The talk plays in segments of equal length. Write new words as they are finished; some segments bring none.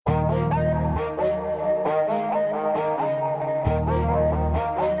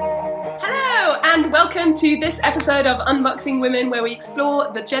and welcome to this episode of Unboxing Women, where we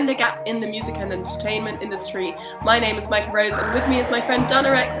explore the gender gap in the music and entertainment industry. My name is Micah Rose, and with me is my friend Donna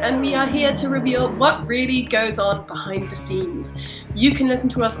Rex, and we are here to reveal what really goes on behind the scenes. You can listen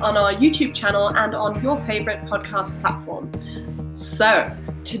to us on our YouTube channel and on your favorite podcast platform. So,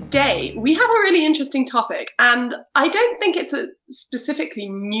 today we have a really interesting topic, and I don't think it's a specifically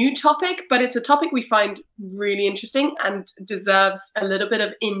new topic, but it's a topic we find really interesting and deserves a little bit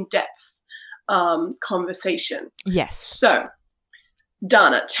of in-depth conversation. Yes. So,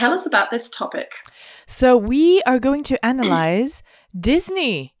 Dana, tell us about this topic. So we are going to analyze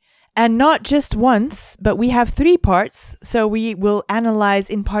Disney, and not just once, but we have 3 parts. So we will analyze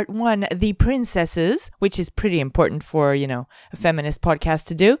in part 1 the princesses, which is pretty important for, a feminist podcast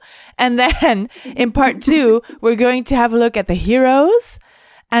to do. And then in part 2, we're going to have a look at the heroes.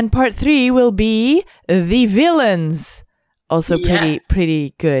 And part 3 will be the villains. Also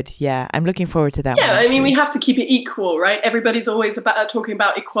pretty good. Yeah, I'm looking forward to that one. Yeah, I mean, we have to keep it equal, right? Everybody's always talking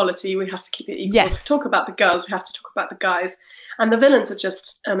about equality. We have to keep it equal. Yes. To talk about the girls, we have to talk about the guys. And the villains are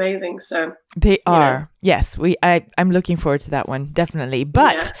just amazing. So they are. Yes, I'm looking forward to that one, definitely.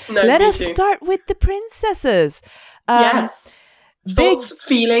 But let us start with the princesses. Yes. Thoughts,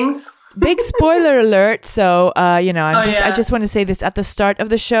 feelings. Big spoiler alert. So, I just want to say this at the start of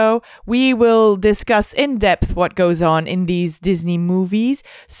the show. We will discuss in depth what goes on in these Disney movies.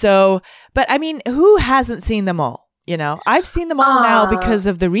 So, but I mean, who hasn't seen them all? I've seen them all now because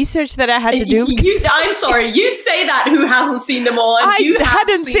of the research that I had to do. I'm sorry, you say that, who hasn't seen them all? And you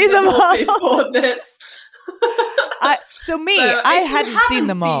hadn't seen them all before this. I hadn't seen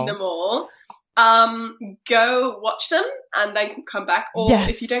them all. Go watch them and then come back. Or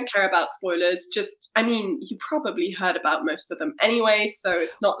if you don't care about spoilers, you probably heard about most of them anyway, so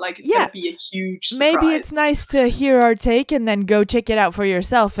it's not like it's going to be a huge surprise. Maybe it's nice to hear our take and then go check it out for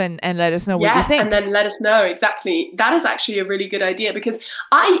yourself and let us know what you think. Yes, and then let us know. Exactly. That is actually a really good idea, because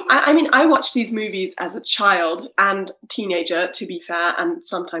I watched these movies as a child and teenager, to be fair, and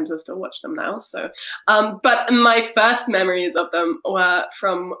sometimes I still watch them now. So, but my first memories of them were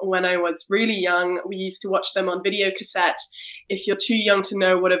from when I was really young. We used to watch them on video cassette. If you're too young to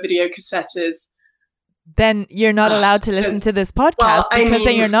know what a video cassette is, then you're not allowed to listen to this podcast, because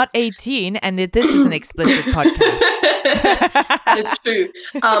then you're not 18 and this is an explicit podcast. That is true.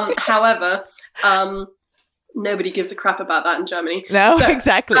 However, nobody gives a crap about that in Germany. No,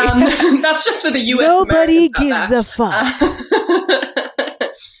 exactly. That's just for the US. Nobody gives a fuck.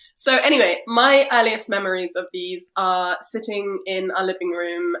 So anyway, my earliest memories of these are sitting in our living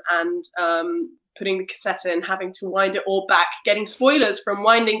room and putting the cassette in, having to wind it all back, getting spoilers from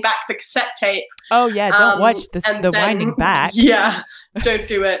winding back the cassette tape. Oh yeah, don't watch the winding back. Yeah, don't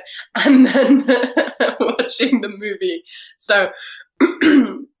do it. And then watching the movie. So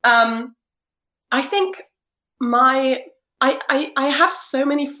I think I have so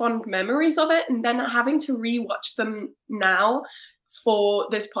many fond memories of it, and then having to rewatch them now for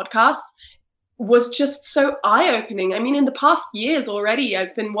this podcast was just so eye-opening. I mean, in the past years already,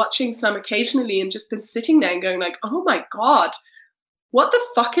 I've been watching some occasionally and just been sitting there and going like, oh my God, what the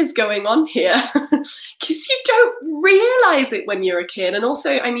fuck is going on here? Because you don't realize it when you're a kid. And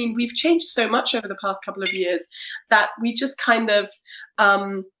also, I mean, we've changed so much over the past couple of years that we just kind of,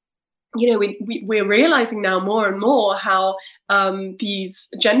 we're realizing now more and more how these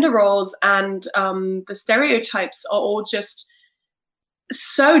gender roles and the stereotypes are all just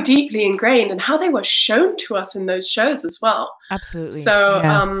so deeply ingrained, and how they were shown to us in those shows as well. Absolutely. So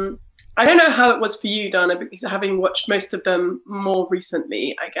I don't know how it was for you, Dana, because having watched most of them more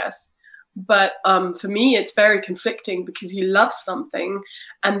recently, I guess. But for me, it's very conflicting, because you love something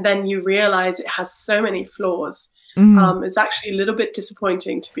and then you realize it has so many flaws. It's actually a little bit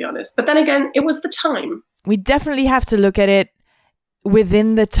disappointing, to be honest. But then again, it was the time. We definitely have to look at it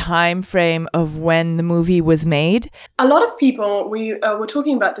within the time frame of when the movie was made. A lot of people, we were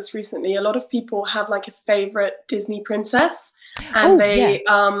talking about this recently, a lot of people have like a favorite Disney princess, and they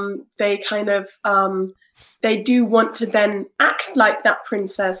kind of they do want to then act like that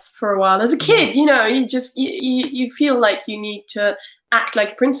princess for a while. As a kid, you feel like you need to act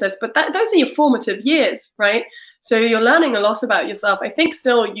like a princess, but those are your formative years, right? So you're learning a lot about yourself. I think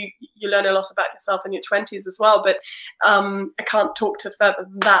still you learn a lot about yourself in your 20s as well, but I can't talk to further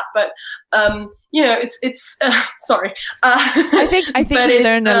than that. But it's sorry. I think we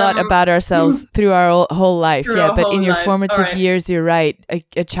learn a lot about ourselves through our whole life. But in your formative years, you're right.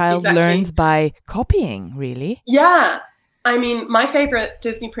 A child learns by copying, really. Yeah. I mean, my favorite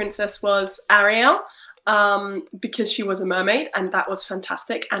Disney princess was Ariel. because she was a mermaid, and that was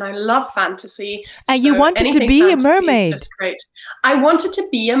fantastic. And I love fantasy. And you wanted to be a mermaid. Just great. I wanted to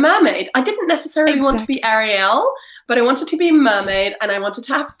be a mermaid. I didn't necessarily want to be Ariel, but I wanted to be a mermaid, and I wanted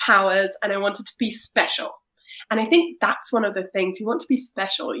to have powers, and I wanted to be special. And I think that's one of the things. You want to be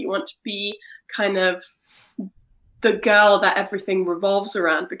special. You want to be kind of the girl that everything revolves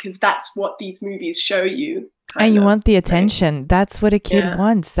around, because that's what these movies show you. And you want the attention. Right? That's what a kid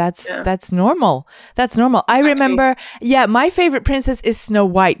wants. That's normal. That's normal. Exactly. I remember, my favorite princess is Snow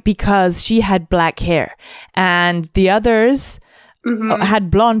White because she had black hair, and the others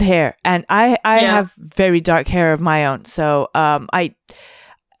had blonde hair, and I have very dark hair of my own. So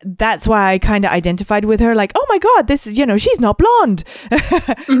that's why I kind of identified with her, like, oh my God, this is, she's not blonde.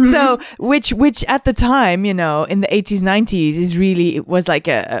 So, which at the time, in the 80s, 90s it was like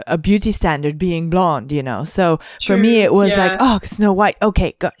a beauty standard being blonde, So for me, it was like, oh, Snow White.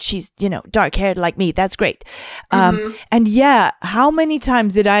 Okay, God, she's, dark haired like me. That's great. And how many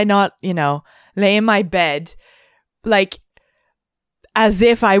times did I not, lay in my bed, like, as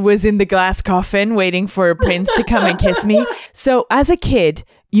if I was in the glass coffin waiting for a prince to come and kiss me. So as a kid,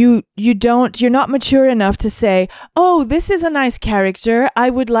 you're not mature enough to say, oh, this is a nice character. I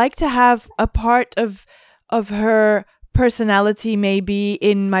would like to have a part of her personality maybe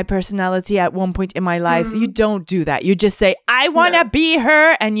in my personality at one point in my life. You don't do that. You just say, I want to be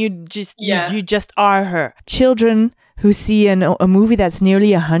her, and you just you just are her. Children who see a movie that's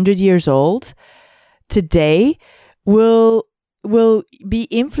nearly 100 years old today will be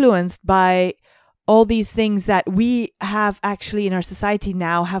influenced by all these things that we have actually in our society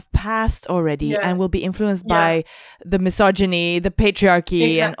now have passed already, and will be influenced by the misogyny, the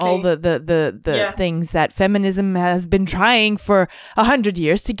patriarchy, and all the things that feminism has been trying for 100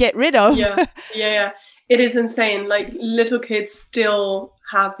 years to get rid of. It is insane. Like, little kids still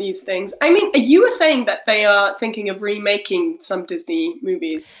have these things. I mean, you were saying that they are thinking of remaking some Disney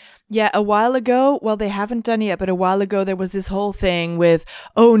movies. Yeah, a while ago, well, they haven't done it yet, but a while ago there was this whole thing with,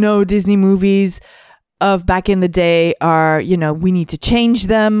 oh no, Disney movies of back in the day are, we need to change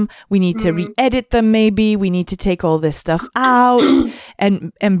them. We need to re-edit them maybe. We need to take all this stuff out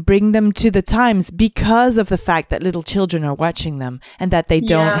and bring them to the times, because of the fact that little children are watching them and that they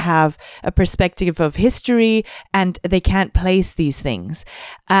don't have a perspective of history and they can't place these things.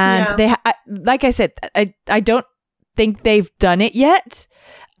 And like I said, I don't think they've done it yet.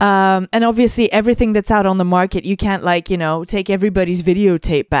 And obviously everything that's out on the market, you can't take everybody's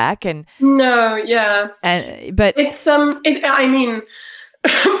videotape back but it's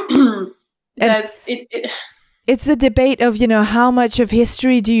it's the debate of, how much of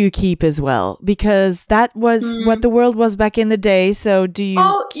history do you keep as well? Because that was what the world was back in the day. So do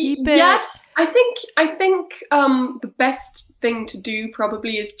you keep it? Yes, I think the best thing to do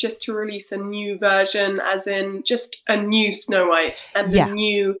probably is just to release a new version, as in just a new Snow White and a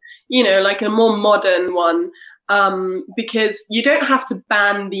new, like a more modern one, because you don't have to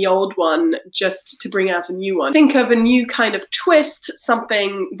ban the old one just to bring out a new one. Think of a new kind of twist,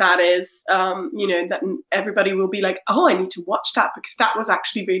 something that is, that everybody will be like, oh, I need to watch that because that was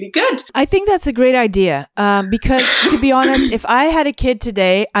actually really good. I think that's a great idea, because to be honest, if I had a kid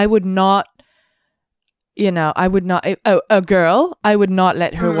today, I would not, I would not, a girl, I would not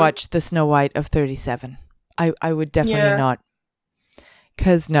let her watch the Snow White of 37. I would definitely not.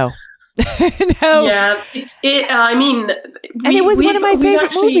 Because no. Yeah, I mean... And it was one of my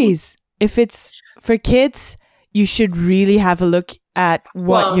favorite movies. If it's for kids, you should really have a look at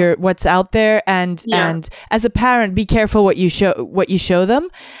what's out there, and as a parent, be careful what you show them.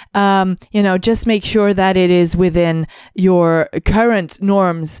 Just make sure that it is within your current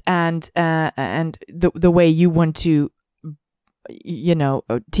norms and the way you want to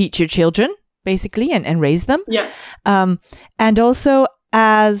teach your children, basically, and raise them. And also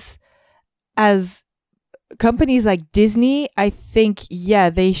as companies like Disney, I think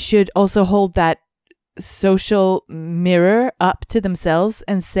they should also hold that social mirror up to themselves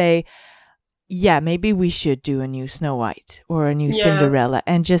and say, maybe we should do a new Snow White or a new Cinderella,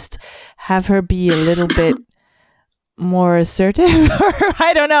 and just have her be a little bit more assertive, or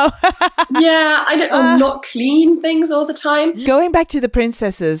I don't know. Not clean things all the time. Going back to the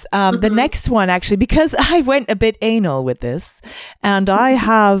princesses, the next one, actually, because I went a bit anal with this, and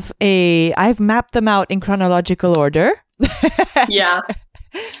I've mapped them out in chronological order.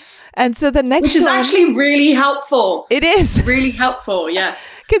 And so the next one... Which is actually really helpful. It is. Really helpful,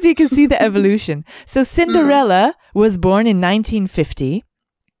 yes. Because you can see the evolution. So Cinderella was born in 1950.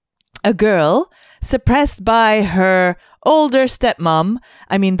 A girl suppressed by her older stepmom.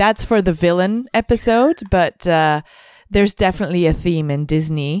 I mean, that's for the villain episode, but there's definitely a theme in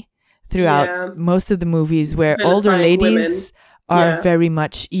Disney throughout most of the movies where older Vilifying ladies are very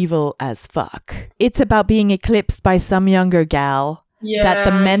much evil as fuck. It's about being eclipsed by some younger gal that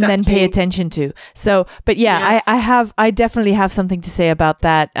the men then pay attention to. So, but I definitely have something to say about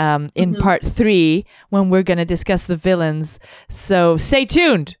that in part 3 when we're going to discuss the villains. So stay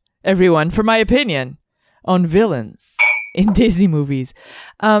tuned, everyone, for my opinion on villains in Disney movies.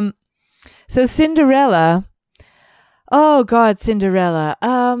 So Cinderella, oh God, Cinderella.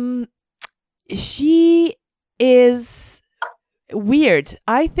 She is weird.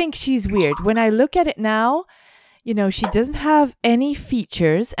 I think she's weird. When I look at it now, you know, she doesn't have any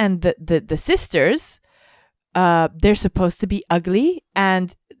features, and the sisters, they're supposed to be ugly,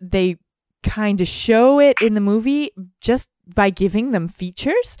 and they kind of show it in the movie just by giving them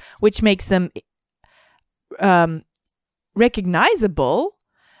features, which makes them recognizable,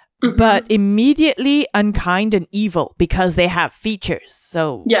 but immediately unkind and evil because they have features.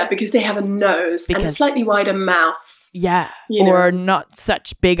 So because they have a nose and a slightly wider mouth. Yeah, or not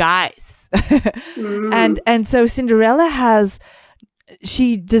such big eyes. And so Cinderella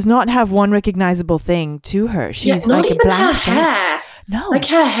she does not have one recognizable thing to her. She's not like even a blank her hair. No. Like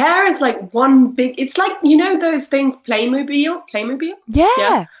her hair is like one big, it's like, you know those things, Playmobil?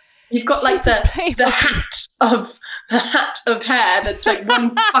 Yeah. You've got like the hat of hair that's like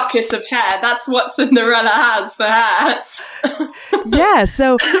one bucket of hair. That's what Cinderella has for hair. Yeah,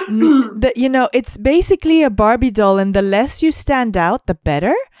 so you know, it's basically a Barbie doll, and the less you stand out, the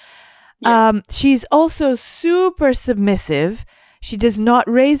better. Yeah. She's also super submissive. She does not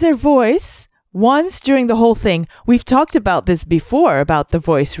raise her voice once during the whole thing. We've talked about this before, about the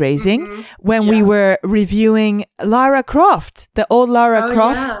voice raising, when we were reviewing Lara Croft, the old Lara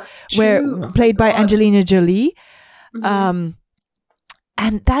Croft, played by Angelina Jolie. And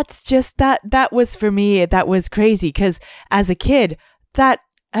that's just that was for me, that was crazy, because as a kid, that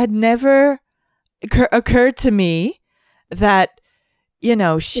had never occurred to me that, you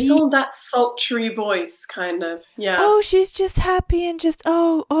know, it's all that sultry voice kind of, oh, she's just happy and just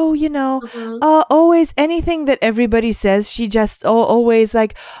you know, always anything that everybody says, she just always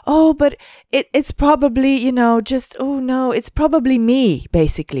like, but it's probably, you know, just no, it's probably me,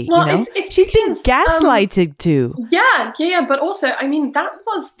 basically. Well, you know, it's she's because, been gaslighted too. But also, I mean, that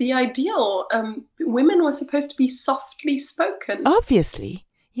was the ideal. Women were supposed to be softly spoken, obviously.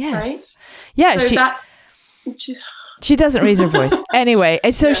 Yes. Right. Yeah. So she doesn't raise her voice. Anyway,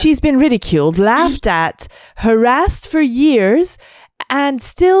 and so she's been ridiculed, laughed at, harassed for years, and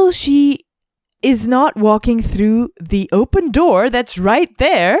still she is not walking through the open door that's right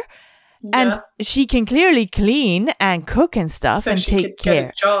there. And she can clearly clean and cook and stuff and take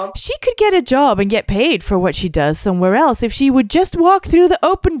care. She could get a job and get paid for what she does somewhere else if she would just walk through the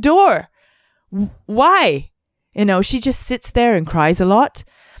open door. Why? You know, she just sits there and cries a lot.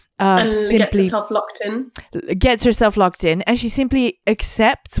 And simply gets herself locked in. And she simply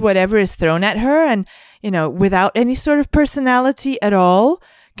accepts whatever is thrown at her, and, you know, without any sort of personality at all,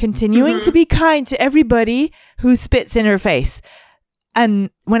 continuing to be kind to everybody who spits in her face. And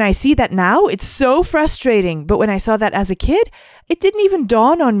when I see that now, it's so frustrating. But when I saw that as a kid, it didn't even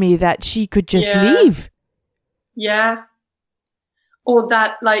dawn on me that she could just leave. Yeah. Or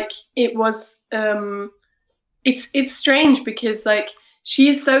that, like, it was, it's strange because, like, she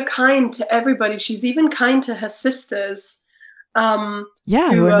is so kind to everybody. She's even kind to her sisters, who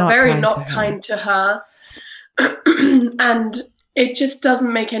are very not kind to her. And it just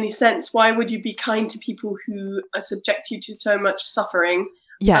doesn't make any sense. Why would you be kind to people who subject you to so much suffering?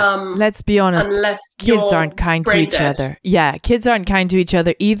 Yeah, let's be honest. Unless kids aren't kind to each other. Yeah, kids aren't kind to each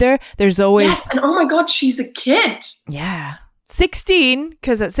other either. There's always... Yes, and oh my God, she's a kid. Yeah. 16,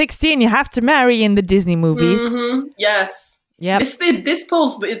 because at 16 you have to marry in the Disney movies. Yes. Yeah, this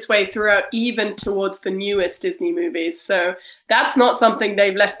pulls its way throughout, even towards the newest Disney movies. So that's not something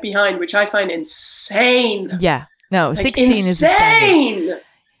they've left behind, which I find insane. Yeah, no, like 16 insane. Is insane.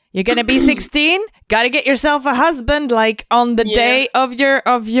 You're gonna be 16. Gotta get yourself a husband, like on the day of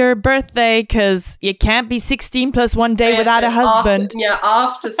your birthday, because you can't be 16 plus 1 day without a husband.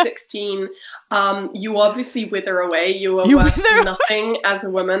 After 16, you obviously wither away. You are worth nothing as a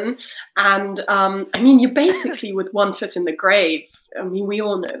woman, and I mean, you're basically with one foot in the grave. I mean, we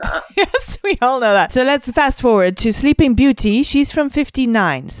all know that. Yes, we all know that. So let's fast forward to Sleeping Beauty. She's from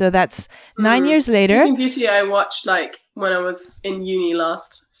 59, so that's 9 years later. Sleeping Beauty, I watched like when I was in uni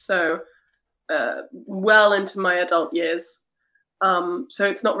last, so well into my adult years. So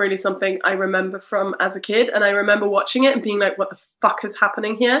it's not really something I remember from as a kid, and I remember watching it and being like, what the fuck is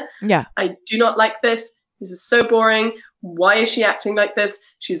happening here? Yeah. I do not like this. This is so boring. Why is she acting like this?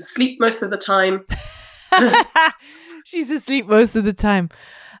 She's asleep most of the time. She's asleep most of the time.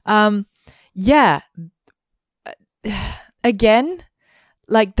 Yeah. Again,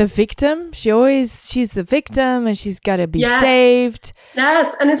 like the victim, she's the victim and she's got to be saved.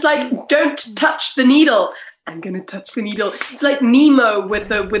 Yes, and it's like, don't touch the needle. I'm going to touch the needle. It's like Nemo with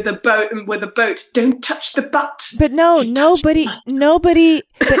the boat and with a boat. Don't touch the butt. But no, nobody,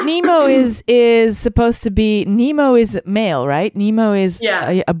 but Nemo is supposed to be, Nemo is male, right? Nemo is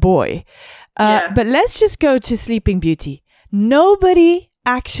a boy. But let's just go to Sleeping Beauty. Nobody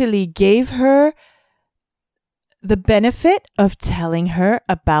actually gave her the benefit of telling her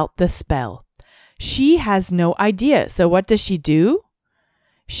about the spell. She has no idea. So what does she do?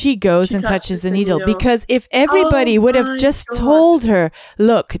 She goes and touches the needle. Because if everybody would have just told her,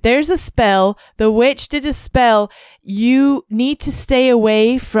 look, there's a spell, the witch did a spell, you need to stay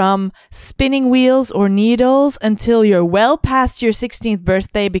away from spinning wheels or needles until you're well past your 16th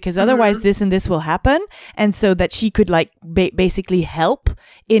birthday, because otherwise this and this will happen. And so that she could like basically help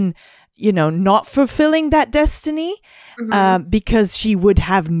in, not fulfilling that destiny, because she would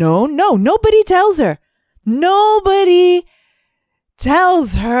have known. No, nobody tells her. Nobody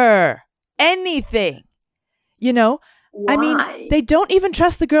tells her anything. Why? I mean, they don't even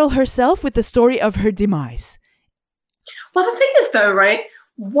trust the girl herself with the story of her demise. Well, the thing is though, right?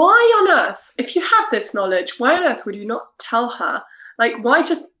 Why on earth, if you have this knowledge, why on earth would you not tell her? Like, why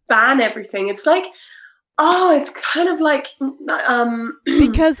just ban everything? It's like, it's kind of like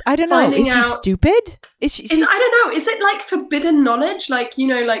because I don't know. Is she stupid? Is she? I don't know. Is it like forbidden knowledge? Like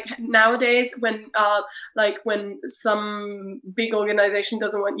like nowadays when when some big organization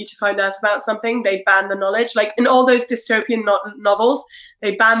doesn't want you to find out about something, they ban the knowledge. Like in all those dystopian novels,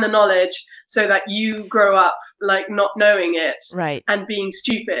 they ban the knowledge so that you grow up like not knowing it, right, and being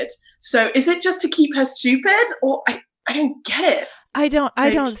stupid. So is it just to keep her stupid, or I don't get it. I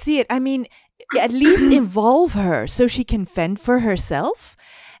don't see it. I mean, at least involve her so she can fend for herself.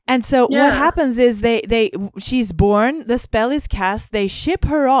 And so what happens is she's born, the spell is cast, they ship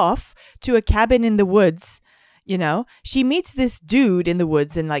her off to a cabin in the woods. She meets this dude in the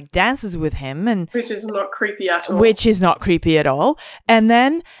woods and like dances with him, and which is not creepy at all. And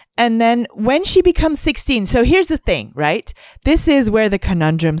then when she becomes 16, so here's the thing, right? This is where the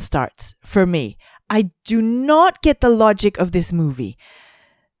conundrum starts for me. I do not get the logic of this movie.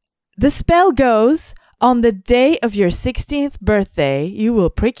 The spell goes, on the day of your 16th birthday, you will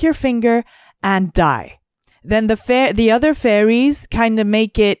prick your finger and die. Then the other fairies kind of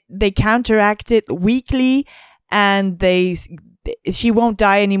they counteract it weakly, and she won't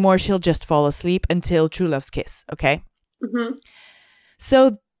die anymore. She'll just fall asleep until true love's kiss. Okay. Mm-hmm.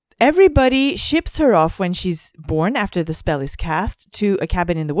 So everybody ships her off when she's born, after the spell is cast, to a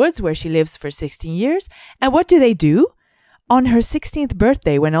cabin in the woods where she lives for 16 years. And what do? On her 16th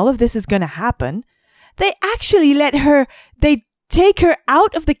birthday, when all of this is going to happen, they actually they take her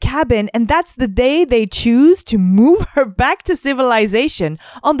out of the cabin, and that's the day they choose to move her back to civilization,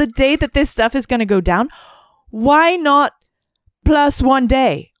 on the day that this stuff is going to go down. Why not plus 1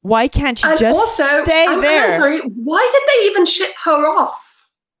 day? Why can't she just stay there? I'm sorry, why did they even ship her off?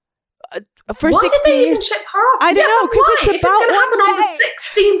 For why 16 did they years? even ship her off? I don't know, because it's about if it's going to happen 1 on the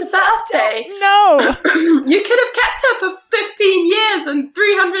 16th birthday. No. You could have kept her for 15 years and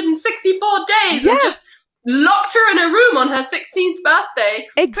 364 days and just locked her in a room on her 16th birthday.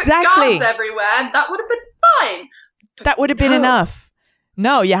 Exactly. Put guards everywhere, and that would have been fine. But that would have been enough.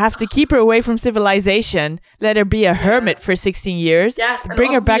 No, you have to keep her away from civilization, let her be a hermit for 16 years,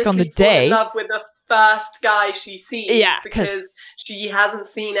 bring her back on the day. Fall in love with the first guy she sees, because she hasn't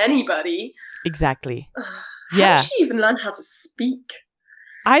seen anybody. Exactly. How did she even learn how to speak?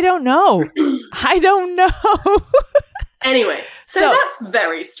 I don't know. Anyway, so that's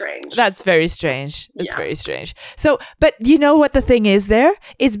very strange. That's very strange. It's very strange. So, but you know what the thing is there?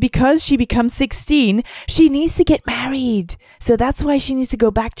 It's because she becomes 16, she needs to get married. So that's why she needs to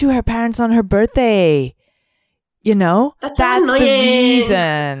go back to her parents on her birthday. That's the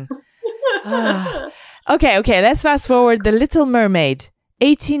reason. Okay, let's fast forward. The Little Mermaid,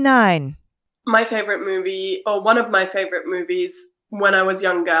 89. My favorite movie, or one of my favorite movies when I was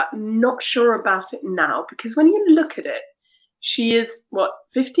younger. Not sure about it now, because when you look at it, she is,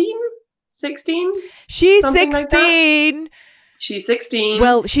 15? 16? She's 16. She's 16.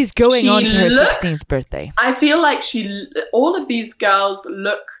 Well, she's going on to her 16th birthday. I feel like all of these girls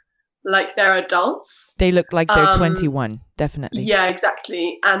look like they're adults. They look like they're 21, definitely. Yeah,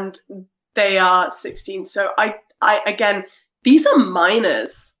 exactly. And they are 16. So I again, these are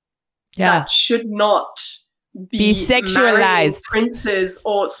minors that should not be sexualized princes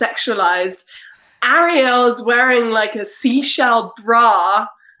or sexualized. Ariel's wearing like a seashell bra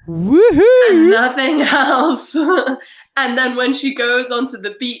Woohoo! and nothing else. And then when she goes onto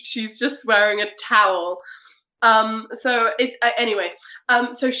the beach, she's just wearing a towel. So it's anyway.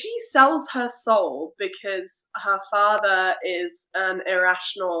 So she sells her soul because her father is an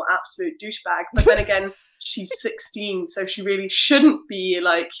irrational, absolute douchebag. But then again, she's 16, so she really shouldn't be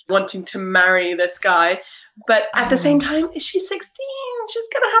like wanting to marry this guy. But at the same time, she's 16. She's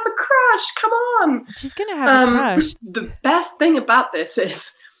gonna have a crush. Come on. She's gonna have a crush. The best thing about this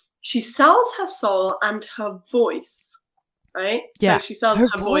is she sells her soul and her voice. Right? Yeah, so she sells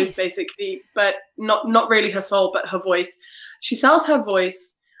her voice basically, but not really her soul, but her voice. She sells her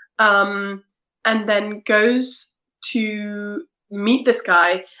voice, and then goes to meet this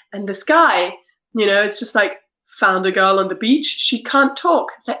guy. And this guy, it's just like, found a girl on the beach. She can't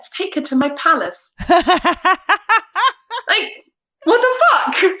talk. Let's take her to my palace. Like, what the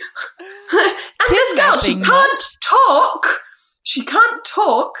fuck? And this girl, she can't talk. She can't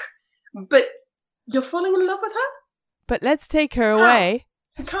talk, but you're falling in love with her? But let's take her away.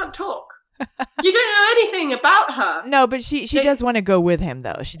 I can't talk. You don't know anything about her. No, but she does want to go with him,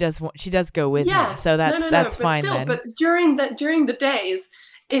 though. She does go with him, so that's fine. Still, then. But during the days,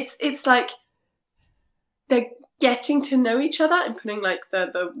 it's like they're getting to know each other and putting like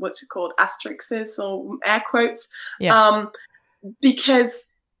the what's it called, asterisks or air quotes, because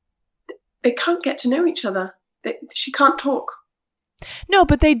they can't get to know each other. She can't talk. No,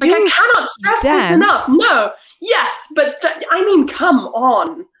 but they do. Like, I cannot stress this enough. No, yes, but I mean, come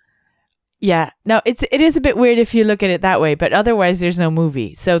on. Yeah, no, it is a bit weird if you look at it that way, but otherwise there's no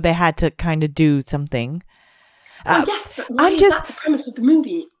movie, so they had to kind of do something. Yes, but why is that the premise of the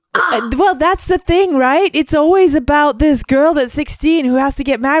movie? Well, that's the thing, right? It's always about this girl that's 16 who has to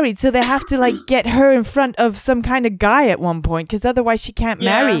get married, so they have to like get her in front of some kind of guy at one point, because otherwise she can't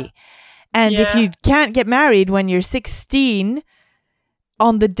marry. And if you can't get married when you're 16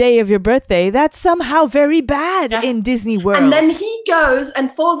 on the day of your birthday, that's somehow very bad in Disney World. And then he goes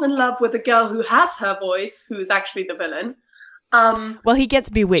and falls in love with a girl who has her voice, who's actually the villain. Well, he gets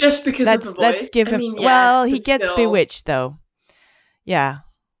bewitched. Just because of the voice. Let's give him. He gets bewitched, though. Yeah.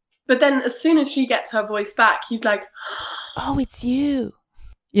 But then, as soon as she gets her voice back, he's like, "Oh, it's you."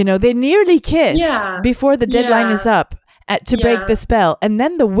 They nearly kiss before the deadline is up to break the spell, and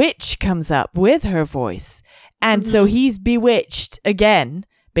then the witch comes up with her voice. And so he's bewitched again,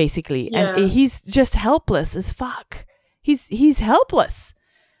 basically. And he's just helpless as fuck. He's helpless.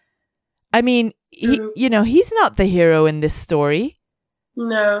 I mean, he's not the hero in this story.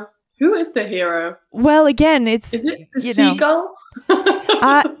 No. Who is the hero? Well, again, is it the seagull?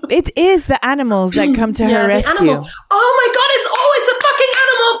 It is the animals that come to her rescue. Animal. Oh my god, it's always the fucking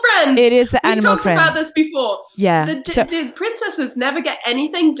animal friends! It is the animal friends. We talked about this before. Yeah. The princesses never get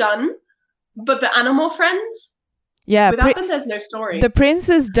anything done. But the animal friends, without them, there's no story. The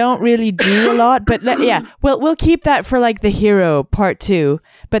princes don't really do a lot, but we'll keep that for like the hero part 2.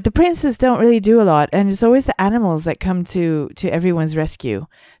 But the princes don't really do a lot, and it's always the animals that come to everyone's rescue.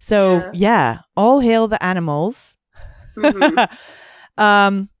 So all hail the animals.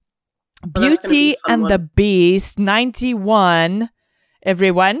 Mm-hmm. Beauty and the Beast 91.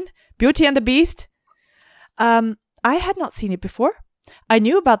 Everyone, Beauty and the Beast. I had not seen it before. I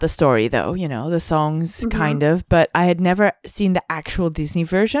knew about the story, though, the songs kind of, but I had never seen the actual Disney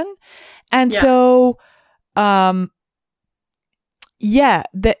version. And so, this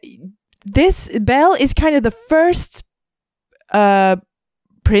Belle is kind of the first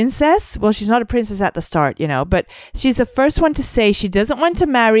princess. Well, she's not a princess at the start, but she's the first one to say she doesn't want to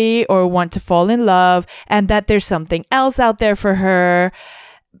marry or want to fall in love, and that there's something else out there for her.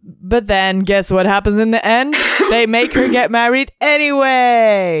 But then guess what happens in the end? They make her get married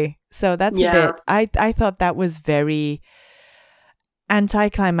anyway. So that's a bit. I thought that was very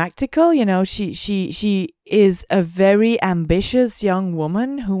anticlimactical. She is a very ambitious young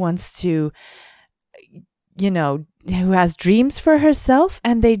woman who wants to, who has dreams for herself,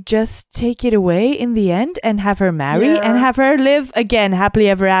 and they just take it away in the end and have her marry and have her live again happily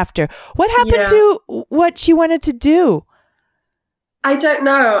ever after. What happened to what she wanted to do? I don't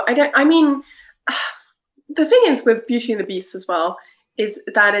know. I mean, the thing is with Beauty and the Beast as well, is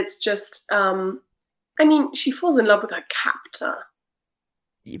that it's just, she falls in love with her captor.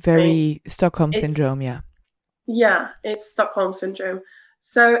 Very Stockholm Syndrome, yeah. Yeah, it's Stockholm Syndrome.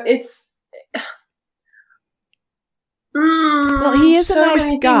 So it's... well, he is a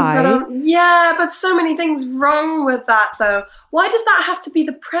nice guy. But so many things wrong with that, though. Why does that have to be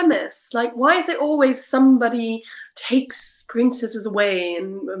the premise? Like, why is it always somebody takes princesses away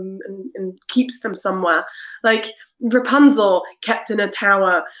and keeps them somewhere? Like, Rapunzel kept in a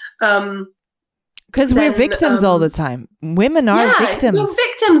tower. Because we're victims all the time. Women are victims. We're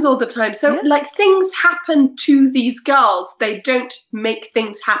victims all the time. So, like, things happen to these girls. They don't make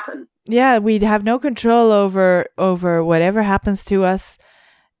things happen. Yeah, we have no control over whatever happens to us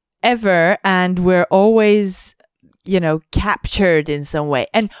ever. And we're always, captured in some way.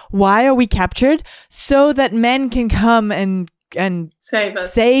 And why are we captured? So that men can come and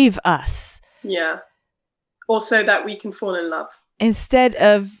save us. Yeah. Also that we can fall in love. Instead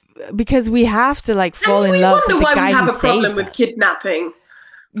of, because we have to fall in love with the guy who saves us. We wonder why we have a problem with kidnapping.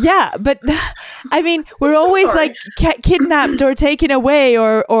 Yeah, but I mean, we're always kidnapped or taken away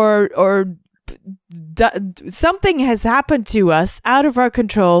or something has happened to us out of our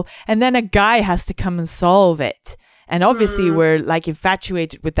control, and then a guy has to come and solve it. And obviously we're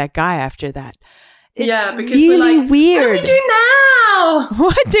infatuated with that guy after that. It's because really we're weird. What do we do now?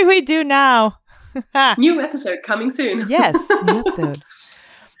 What do we do now? New episode coming soon. Yes, new episode.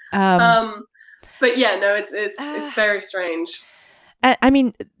 But yeah, no, it's very strange. I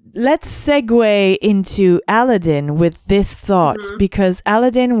mean, let's segue into Aladdin with this thought, because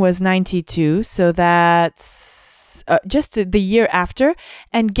Aladdin was 92, so that's just the year after.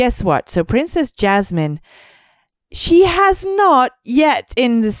 And guess what? So Princess Jasmine, she has not yet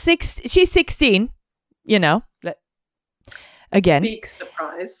she's 16, again. Big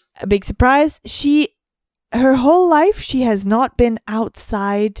surprise. A big surprise. Her whole life, she has not been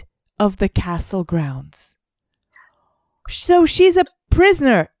outside of the castle grounds. So she's a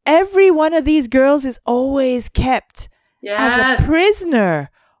prisoner. Every one of these girls is always kept as a prisoner.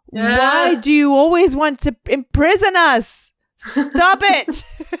 Yes. Why do you always want to imprison us? Stop it.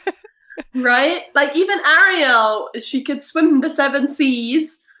 Right? Like even Ariel, she could swim the 7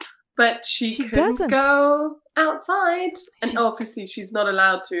 seas, but she couldn't go outside. And obviously she's not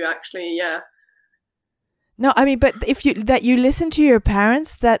allowed to actually, No, I mean, but if you listen to your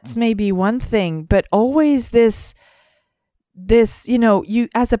parents, that's maybe one thing, but always this, you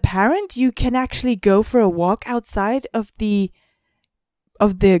as a parent, you can actually go for a walk outside of the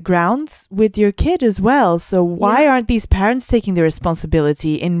grounds with your kid as well. So why aren't these parents taking the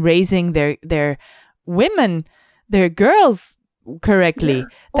responsibility in raising their women, their girls correctly? Yeah.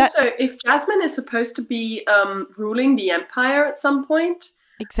 Also, if Jasmine is supposed to be ruling the empire at some point,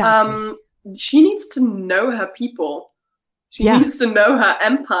 exactly. She needs to know her people. She needs to know her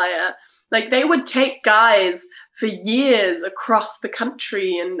empire. Like, they would take guys for years across the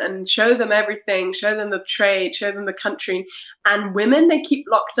country and show them everything, show them the trade, show them the country. And women, they keep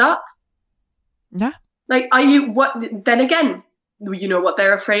locked up. Yeah. Like, then again, you know what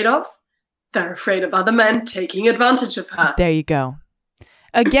they're afraid of? They're afraid of other men taking advantage of her. There you go.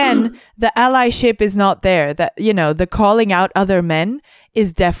 Again, the allyship is not there. That, the calling out other men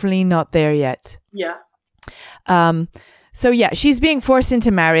is definitely not there yet. Yeah. So she's being forced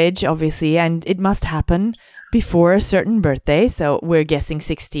into marriage, obviously, and it must happen before a certain birthday. So we're guessing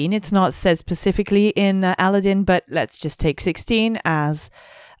 16. It's not said specifically in Aladdin, but let's just take 16 as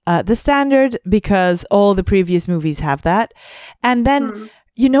the standard because all the previous movies have that. And then,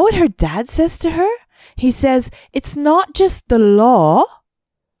 you know what her dad says to her? He says, it's not just the law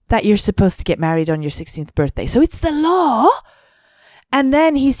that you're supposed to get married on your 16th birthday. So it's the law. And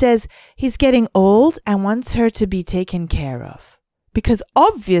then he says he's getting old and wants her to be taken care of. Because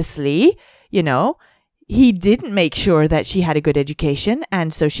obviously, he didn't make sure that she had a good education.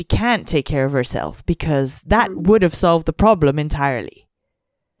 And so she can't take care of herself because that would have solved the problem entirely.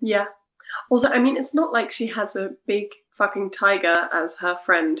 Yeah. Also, I mean, it's not like she has a big fucking tiger as her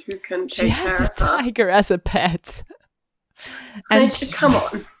friend who can take care of her. She has a tiger as a pet. And come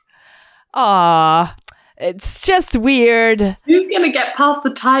on. Aw. It's just weird. Who's going to get past the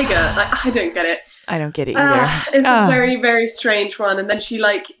tiger? Like, I don't get it. I don't get it either. It's a very, very strange one. And then she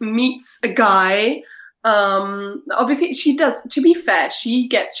meets a guy. Obviously she does, to be fair, she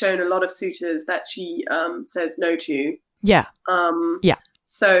gets shown a lot of suitors that she says no to. Yeah. Yeah.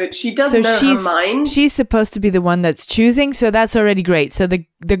 So she doesn't know her mind. She's supposed to be the one that's choosing. So that's already great. So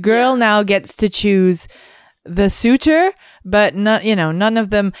the girl now gets to choose the suitor, but not, none of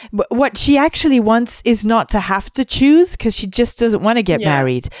them. What she actually wants is not to have to choose because she just doesn't want to get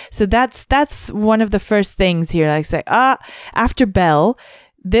married. So that's one of the first things here. Like say, after Belle,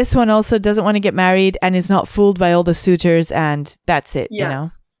 this one also doesn't want to get married and is not fooled by all the suitors, and that's it. Yeah,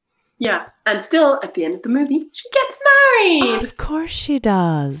 and still at the end of the movie, she gets married. Of course she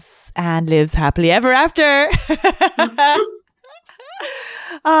does, and lives happily ever after.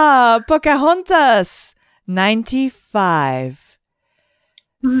 Pocahontas. 95.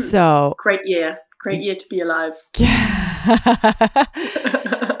 So great year to be alive.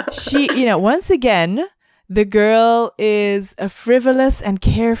 She, once again, The girl is a frivolous and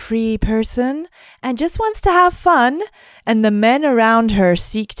carefree person and just wants to have fun, and the men around her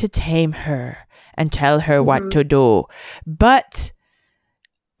seek to tame her and tell her what to do. But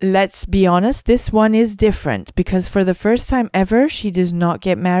let's be honest, this one is different because for the first time ever, she does not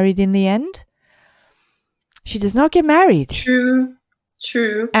get married in the end. She does not get married. True.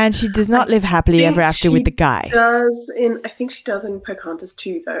 And she does not live happily ever after with the guy. I think she does in Pocahontas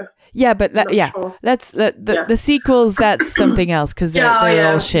too, though. Yeah, but Sure. The sequels, that's something else because they're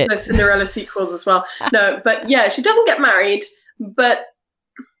all shit. There's Cinderella sequels as well. No, but yeah, she doesn't get married, but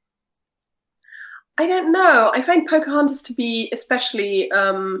I don't know. I find Pocahontas to be especially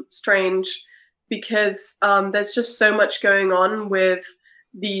strange because there's just so much going on with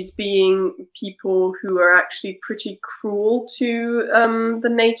these being people who are actually pretty cruel to the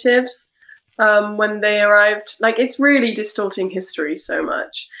natives when they arrived. Like, it's really distorting history so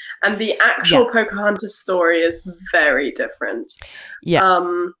much. And the actual Pocahontas story is very different.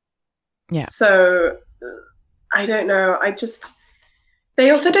 So, I don't know. They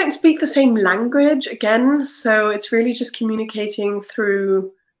also don't speak the same language again. So it's really just communicating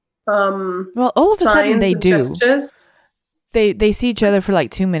through well, all of a sudden they do. Gestures. They see each other for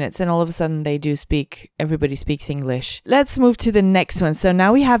like 2 minutes and all of a sudden they do speak. Everybody speaks English. Let's move to the next one. So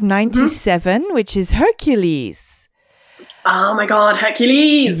now we have 97, which is Hercules. Oh my God,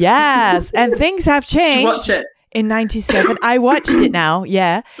 Hercules. Yes. And things have changed. Watch it. In 97. I watched it now.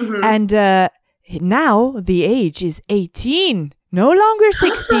 Yeah. And now the age is 18. No longer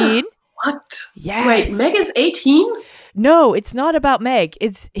 16. What? Yes. Wait, Meg is 18? No, it's not about Meg.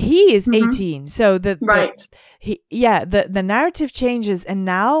 He is 18. So the narrative changes, and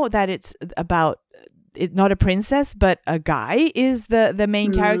now that it's about not a princess but a guy is the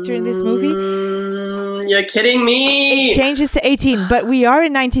main character in this movie. You're kidding me. It changes to 18, but we are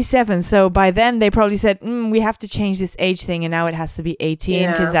in 97, so by then they probably said we have to change this age thing, and now it has to be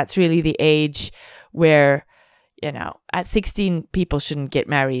 18 because that's really the age where, you know, at 16 people shouldn't get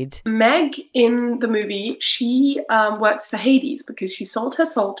married. Meg in the movie, she works for Hades because she sold her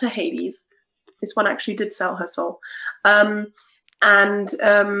soul to Hades. This one actually did sell her soul. In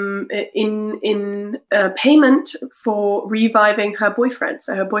payment for reviving her boyfriend.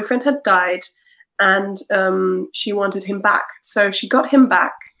 So her boyfriend had died and she wanted him back. So she got him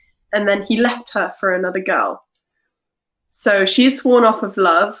back and then he left her for another girl. So she's sworn off of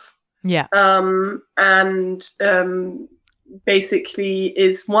love. Yeah. Basically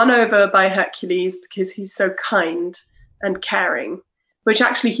is won over by Hercules because he's so kind and caring, which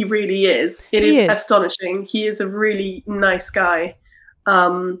actually he really is. It is astonishing. He is a really nice guy.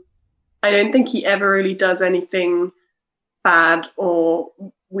 I don't think he ever really does anything bad or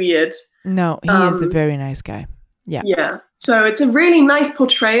weird. No, he is a very nice guy. Yeah. Yeah. So it's a really nice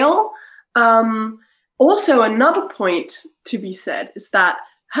portrayal. Also, another point to be said is that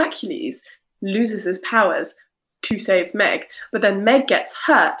Hercules loses his powers to save Meg, but then Meg gets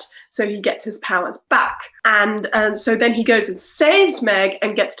hurt, so he gets his powers back. And so then he goes and saves Meg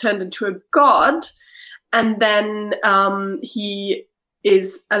and gets turned into a god, and then he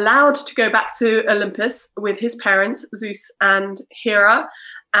is allowed to go back to Olympus with his parents, Zeus and Hera,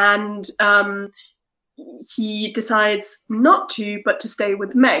 and he decides not to, but to stay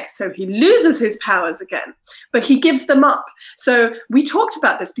with Meg. So he loses his powers again, but he gives them up. So we talked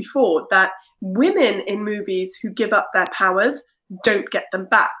about this before, that women in movies who give up their powers don't get them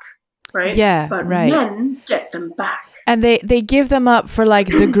back, right? Yeah, but right. men get them back. And they give them up for like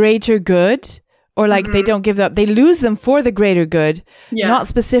the greater good, or like they don't give them up. They lose them for the greater good, not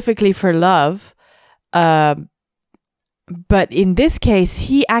specifically for love. But in this case,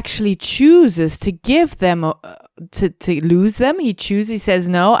 he actually chooses to give them, to lose them. He says,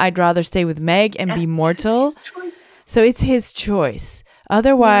 no, I'd rather stay with Meg and be mortal. It's his choice. So it's his choice.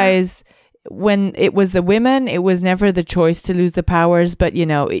 Otherwise, when it was the women, it was never the choice to lose the powers. But, you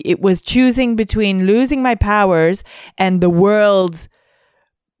know, it was choosing between losing my powers and the world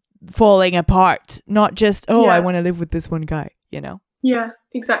falling apart. Not just, I want to live with this one guy, you know? Yeah,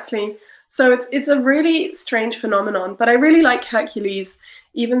 exactly. So it's a really strange phenomenon, but I really like Hercules,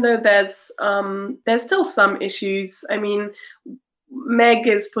 even though there's still some issues. I mean, Meg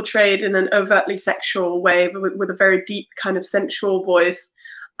is portrayed in an overtly sexual way, but with a very deep kind of sensual voice.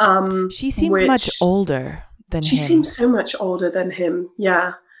 She seems much older than him. She seems so much older than him,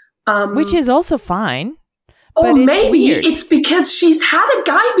 yeah. Which is also fine. Or maybe it's because she's had a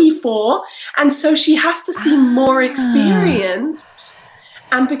guy before, and so she has to seem more experienced.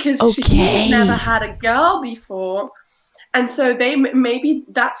 And because she's never had a girl before, And so maybe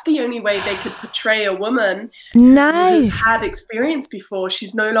that's the only way they could portray a woman Nice. who's had experience before.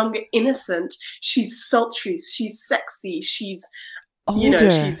 She's no longer innocent. She's sultry. She's sexy. She's Older.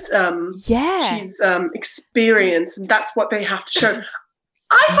 She's Yeah. she's experienced, and that's what they have to show.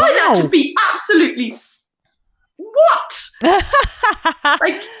 I find that to be absolutely what?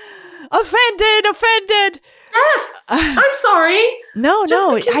 Like, offended. yes, I'm sorry. No,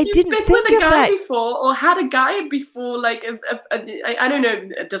 I didn't been think with a of guy that. before, or had a guy before. Like, I don't know.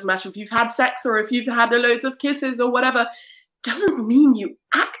 It doesn't matter if you've had sex or if you've had loads of kisses or whatever. Doesn't mean you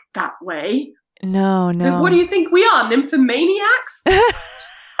act that way. No. Like, what do you think we are, nymphomaniacs?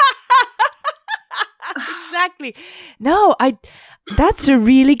 Exactly. No, that's a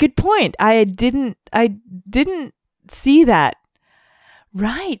really good point. I didn't see that.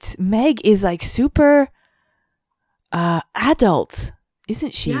 Right. Meg is like super adult,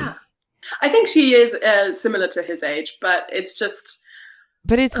 isn't she? Yeah. I think she is similar to his age, but it's just...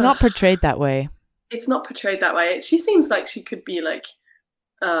 But it's not portrayed that way. It's not portrayed that way. She seems like she could be like,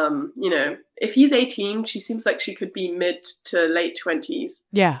 if he's 18, she seems like she could be mid to late 20s.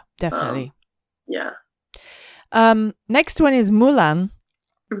 Yeah, definitely. Yeah. Next one is Mulan.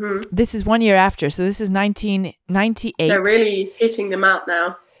 Mm-hmm. This is 1 year after, so this is 1998. They're really hitting them out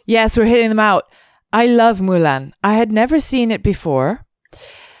now. Yes, we're hitting them out. I love Mulan. I had never seen it before.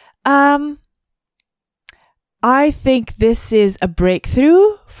 I think this is a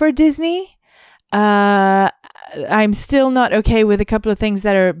breakthrough for Disney. I'm still not okay with a couple of things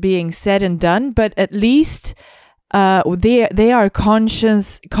that are being said and done, but at least they are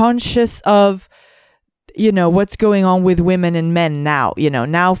conscious of, what's going on with women and men now.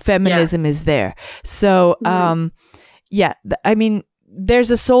 Now feminism is there. So, I mean,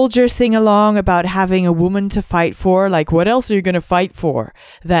 there's a soldier sing along about having a woman to fight for. Like, what else are you going to fight for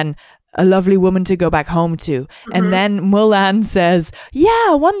than a lovely woman to go back home to? Mm-hmm. And then Mulan says,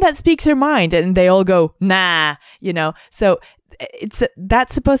 yeah, one that speaks her mind. And they all go, nah, So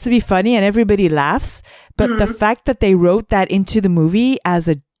that's supposed to be funny and everybody laughs. But the fact that they wrote that into the movie as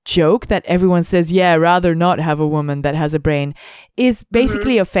a joke that everyone says, yeah, rather not have a woman that has a brain, is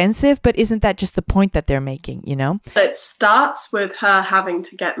basically offensive. But isn't that just the point that they're making, It starts with her having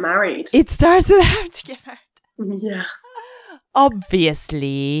to get married. It starts with having to get married. Yeah.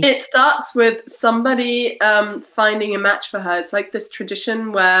 Obviously. It starts with somebody finding a match for her. It's like this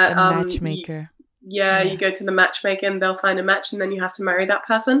tradition where... a matchmaker. You go to the matchmaker and they'll find a match and then you have to marry that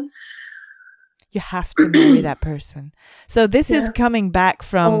person. You have to marry that person. So this is coming back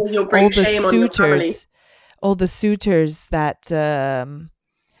from all the suitors that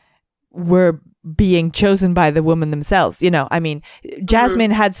were being chosen by the woman themselves. I mean,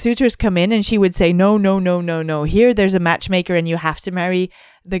 Jasmine had suitors come in and she would say, no. Here, there's a matchmaker and you have to marry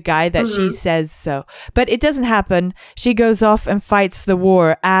the guy that she says so. But it doesn't happen. She goes off and fights the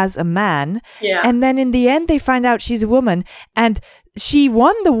war as a man. Yeah. And then in the end, they find out she's a woman. And she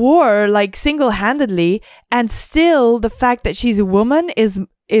won the war like single-handedly, and still the fact that she's a woman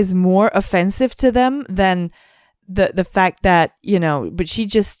is more offensive to them than the fact that, but she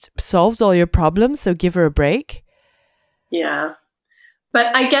just solves all your problems, so give her a break. Yeah.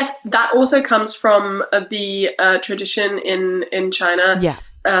 But I guess that also comes from the tradition in China. Yeah.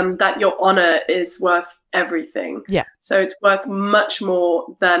 That your honor is worth everything. Yeah. So it's worth much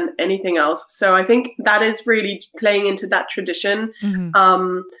more than anything else. So I think that is really playing into that tradition.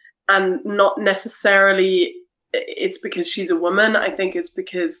 And not necessarily it's because she's a woman. I think it's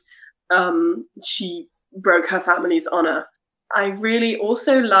because she broke her family's honor. I really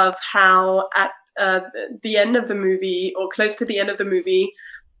also love how at the end of the movie, or close to the end of the movie,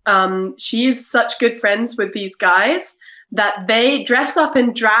 she is such good friends with these guys that they dress up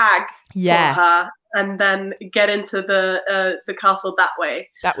in drag for her and then get into the castle that way.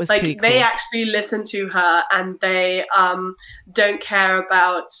 That was like pretty cool. They actually listen to her and they don't care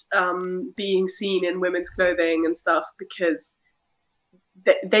about being seen in women's clothing and stuff, because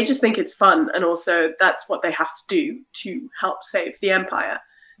they just think it's fun, and also that's what they have to do to help save the empire.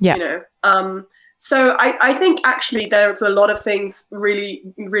 Yeah. So I think actually there's a lot of things, really,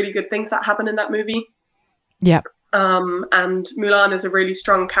 really good things that happen in that movie. Yeah. And Mulan is a really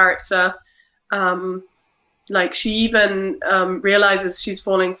strong character. Like she even realizes she's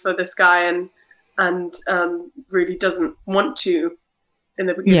falling for this guy and really doesn't want to in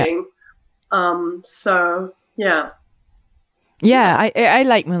the beginning. So yeah. Yeah, I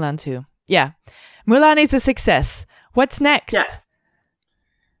like Mulan too. Yeah. Mulan is a success. What's next? Yes.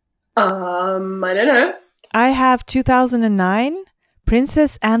 I don't know. I have 2009,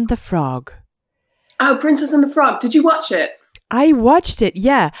 Princess and the Frog. Oh, Princess and the Frog. Did you watch it? I watched it,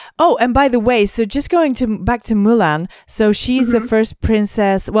 yeah. Oh, and by the way, so just going back to Mulan, so she's the first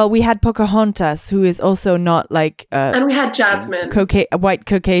princess. Well, we had Pocahontas, who is also not like and we had Jasmine, a white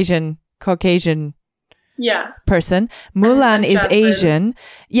Caucasian yeah, person. Mulan and is Jasmine. Asian.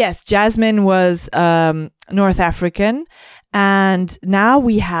 Yes, Jasmine was North African. And now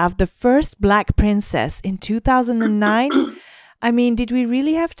we have the first black princess in 2009. I mean, did we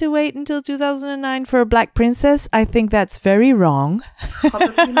really have to wait until 2009 for a black princess? I think that's very wrong.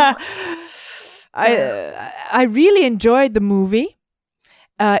 Probably not. I really enjoyed the movie.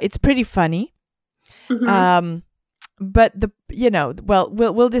 It's pretty funny. But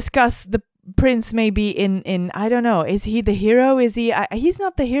we'll discuss the prince maybe in I don't know. Is he the hero? Is he? He's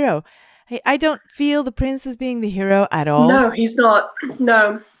not the hero. I don't feel the prince as being the hero at all. No, he's not.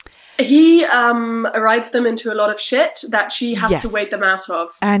 No. He rides them into a lot of shit that she has to wait them out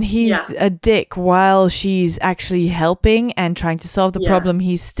of. And he's a dick while she's actually helping and trying to solve the problem.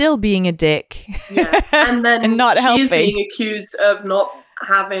 He's still being a dick. Yeah. And then and not helping. She's being accused of not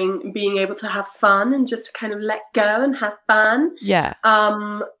being able to have fun and just to kind of let go and have fun. Yeah.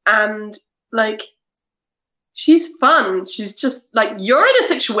 And like, she's fun. She's just like, you're in a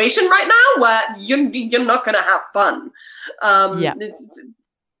situation right now where you're not going to have fun.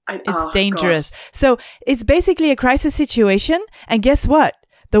 It's dangerous. Gosh. So it's basically a crisis situation. And guess what?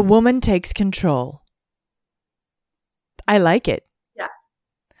 The woman takes control. I like it. Yeah.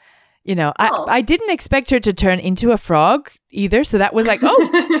 You know, I didn't expect her to turn into a frog either. So that was like,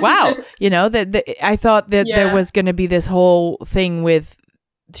 oh, wow. You know, I thought that there was going to be this whole thing with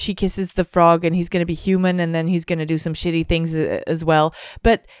she kisses the frog and he's going to be human and then he's going to do some shitty things as well.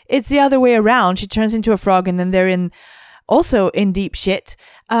 But it's the other way around. She turns into a frog and then they're also in deep shit.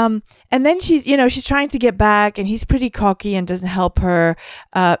 And then she's trying to get back and he's pretty cocky and doesn't help her.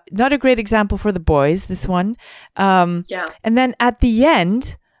 Not a great example for the boys, this one. And then at the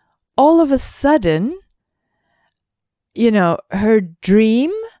end, all of a sudden, her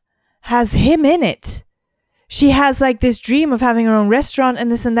dream has him in it. She has like this dream of having her own restaurant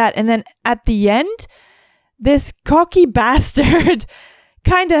and this and that. And then at the end, this cocky bastard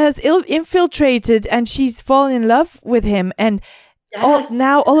kind of has infiltrated and she's fallen in love with him. And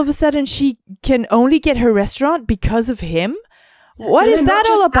now all of a sudden she can only get her restaurant because of him. What is that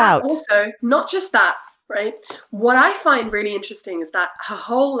all about? Also, not just that, right? What I find really interesting is that her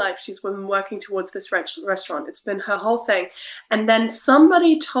whole life she's been working towards this restaurant. It's been her whole thing. And then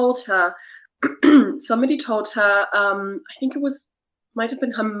somebody told her, I think might have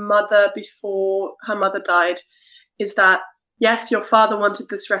been her mother before her mother died, is that, yes, your father wanted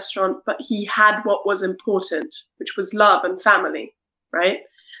this restaurant, but he had what was important, which was love and family, right?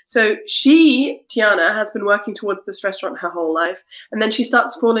 So Tiana, has been working towards this restaurant her whole life, and then she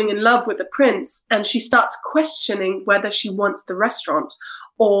starts falling in love with the prince, and she starts questioning whether she wants the restaurant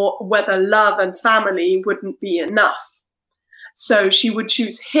or whether love and family wouldn't be enough. So she would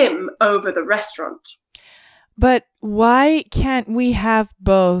choose him over the restaurant. But why can't we have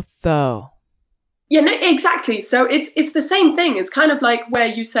both, though? Yeah, no, exactly. So it's the same thing. It's kind of like where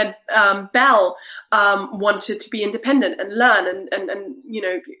you said Belle wanted to be independent and learn and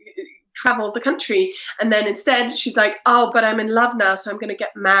travel the country. And then instead she's like, oh, but I'm in love now, so I'm going to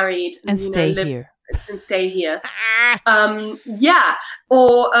get married. And stay here. And stay here.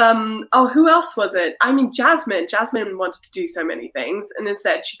 Or who else was it? I mean, Jasmine wanted to do so many things, and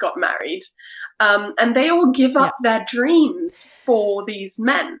instead she got married. And they all give up their dreams for these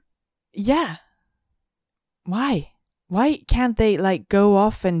men. Yeah. Why can't they like go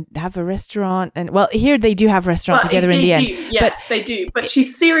off and have a restaurant? And well, here they do have a restaurant together in the end. Yes, they do. But she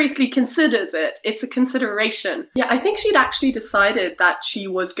seriously considers it. It's a consideration. Yeah, I think she'd actually decided that she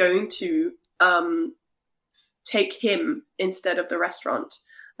was going to take him instead of the restaurant,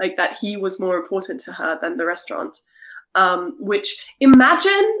 like that he was more important to her than the restaurant. Which,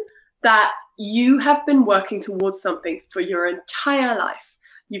 imagine that you have been working towards something for your entire life.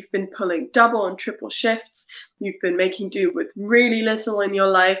 You've been pulling double and triple shifts. You've been making do with really little in your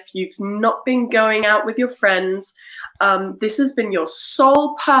life. You've not been going out with your friends. This has been your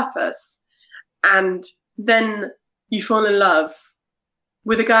sole purpose. And then you fall in love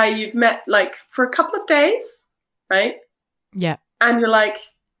with a guy you've met like for a couple of days, right? Yeah. And you're like,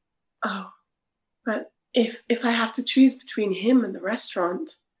 oh, but if I have to choose between him and the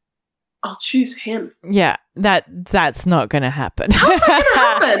restaurant, I'll choose him. Yeah, that's not going to happen. How's that going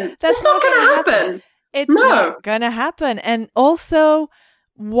to happen? That's not going to happen. It's not going to happen. And also,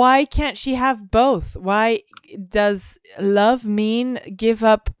 why can't she have both? Why does love mean give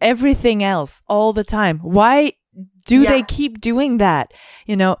up everything else all the time? Why do they keep doing that?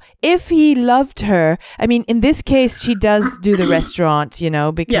 You know, if he loved her, I mean, in this case, she does do the restaurant, you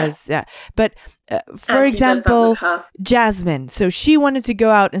know, because, but for example, Jasmine, so she wanted to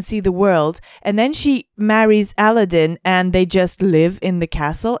go out and see the world, and then she marries Aladdin and they just live in the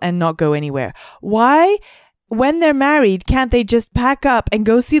castle and not go anywhere. Why, when they're married, can't they just pack up and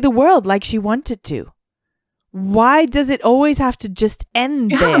go see the world like she wanted to? Why does it always have to just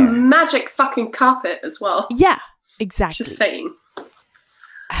end there? You have a magic fucking carpet as well. Yeah, exactly. Just saying.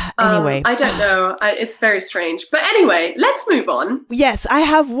 Anyway. I don't know. It's very strange. But anyway, let's move on. Yes, I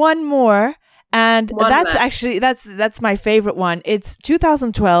have one more. And that's left. Actually, that's my favorite one. It's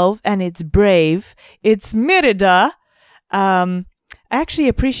 2012 and it's Brave. It's Merida. I actually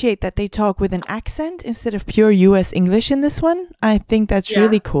appreciate that they talk with an accent instead of pure US English in this one. I think that's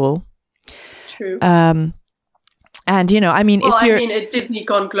really cool. True. And, you know, I mean, at Disney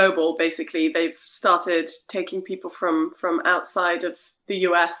Gone Global, basically, they've started taking people from outside of the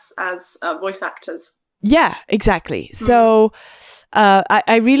US as voice actors. Yeah, exactly. Mm. So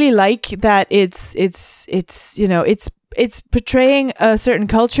I really like that it's you know, it's portraying a certain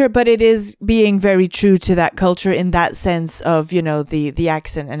culture, but it is being very true to that culture in that sense of, you know, the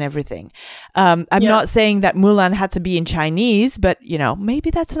accent and everything. I'm not saying that Mulan had to be in Chinese, but, you know,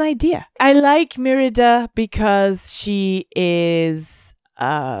 maybe that's an idea. I like Merida because she is,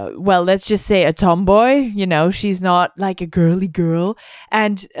 well, let's just say a tomboy. You know, she's not like a girly girl.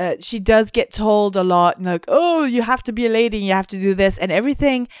 And she does get told a lot, like, oh, you have to be a lady and you have to do this. And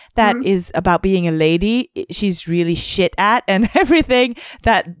everything that is about being a lady, she's really shit at. And everything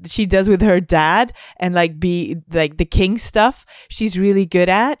that she does with her dad and like be like the king stuff, she's really good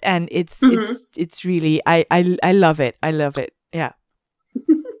at. And it's really, I love it. I love it. Yeah.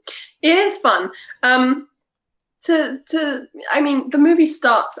 It is fun. I mean, the movie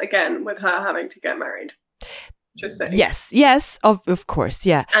starts again with her having to get married. Just saying. Yes, of course,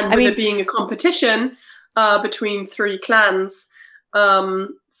 yeah. And with it being a competition between 3 clans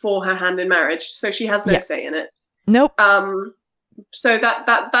for her hand in marriage, so she has no say in it. Nope. So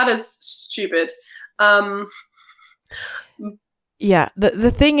that is stupid. Yeah.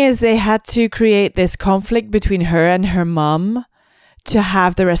 The thing is, they had to create this conflict between her and her mom to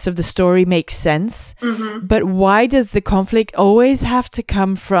have the rest of the story make sense. Mm-hmm. But why does the conflict always have to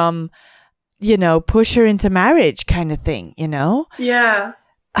come from, you know, push her into marriage kind of thing, you know? Yeah.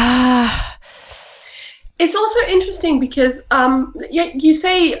 It's also interesting because you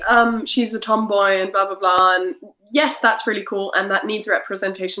say she's a tomboy and blah, blah, blah. And yes, that's really cool. And that needs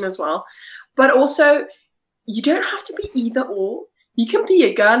representation as well. But also, you don't have to be either or. You can be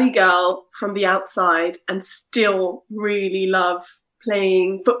a girly girl from the outside and still really love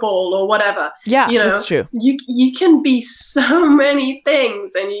playing football or whatever. Yeah, you know, that's true. You can be so many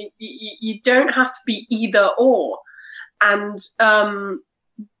things, and you don't have to be either or. And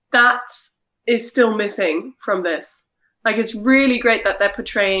that is still missing from this. Like, it's really great that they're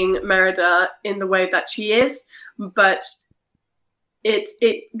portraying Merida in the way that she is, but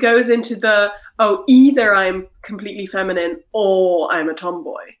it goes into either I'm completely feminine or I'm a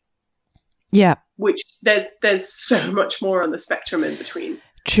tomboy. Yeah. Which there's so much more on the spectrum in between.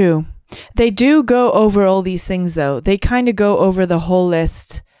 True. They do go over all these things, though. They kind of go over the whole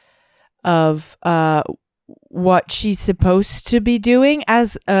list of what she's supposed to be doing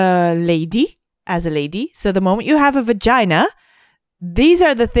as a lady. So the moment you have a vagina, these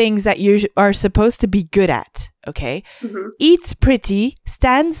are the things that you are supposed to be good at, okay? Mm-hmm. Eats pretty,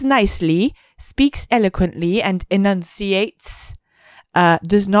 stands nicely, speaks eloquently, and enunciates.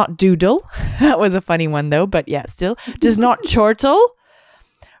 Does not doodle. That was a funny one though, but yeah, still. Does not chortle.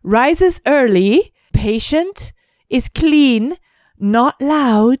 Rises early. Patient. Is clean. Not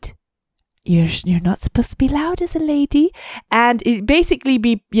loud. You're not supposed to be loud as a lady. And it basically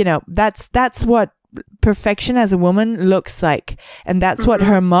be, you know, that's what perfection as a woman looks like. And that's what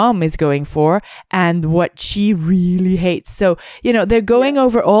her mom is going for and what she really hates. So, you know, they're going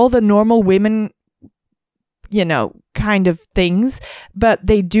over all the normal women, you know, kind of things, but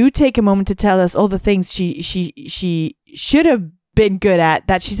they do take a moment to tell us all the things she should have been good at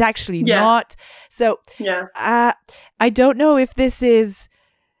that she's actually not. So I don't know if this is,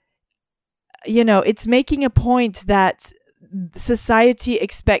 you know, it's making a point that society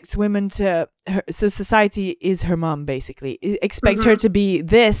expects women to so society is her mom, basically. It expects her to be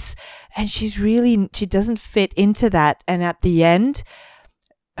this, and she doesn't fit into that. And at the end,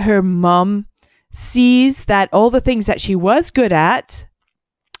 her mom sees that all the things that she was good at,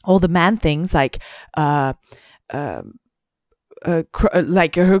 all the man things like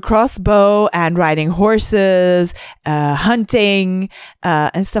like her crossbow and riding horses, hunting,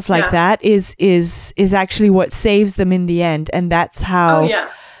 and stuff like that is actually what saves them in the end. And that's how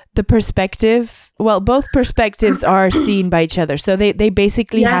the perspective, both perspectives are seen by each other. So they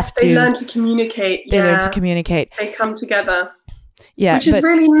basically have to... they learn to communicate. They learn to communicate. They come together. Yeah, which is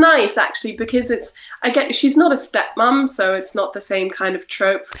really nice, actually, because she's not a stepmom, so it's not the same kind of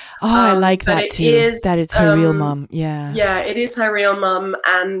trope. Oh, I like that too. That it's her real mom. Yeah. Yeah, it is her real mom,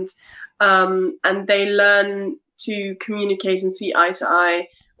 and they learn to communicate and see eye to eye,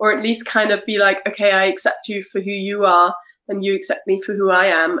 or at least kind of be like, okay, I accept you for who you are, and you accept me for who I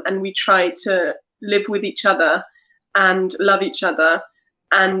am, and we try to live with each other and love each other.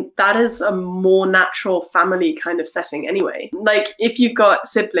 And that is a more natural family kind of setting anyway. Like, if you've got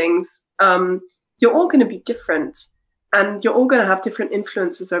siblings, you're all going to be different, and you're all going to have different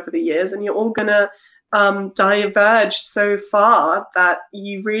influences over the years, and you're all going to diverge so far that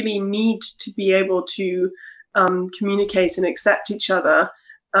you really need to be able to communicate and accept each other,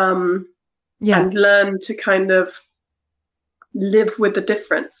 and learn to kind of live with the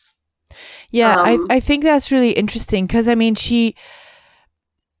difference. Yeah, I think that's really interesting, because, I mean,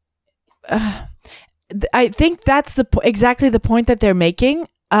 I think that's exactly the point that they're making.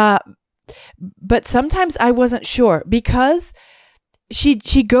 But sometimes I wasn't sure, because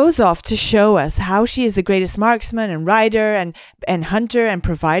she goes off to show us how she is the greatest marksman and rider and hunter and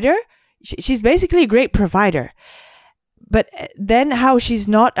provider. She's basically a great provider. But then how she's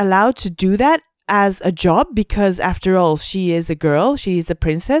not allowed to do that as a job, because after all, she is a girl, she is a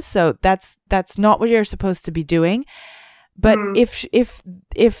princess. So that's not what you're supposed to be doing. But if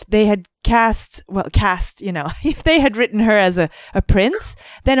they had cast, if they had written her as a prince,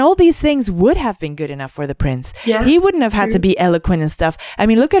 then all these things would have been good enough for the prince. Yeah, he wouldn't have had to be eloquent and stuff. I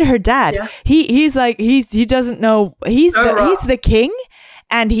mean, look at her dad. Yeah. He doesn't know, he's the king,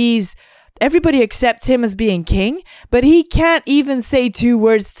 and everybody accepts him as being king, but he can't even say 2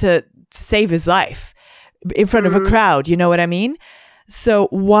 words to save his life in front of a crowd. You know what I mean? So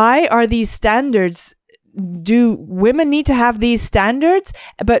why are these standards? Do women need to have these standards,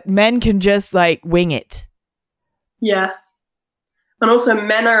 but men can just like wing it? Yeah. And also,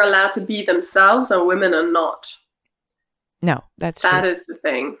 men are allowed to be themselves and women are not. No, that true. Is the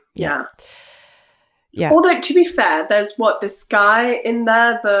thing. Yeah. Yeah. Although, to be fair, there's this guy in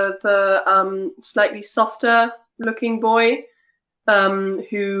there, the slightly softer looking boy,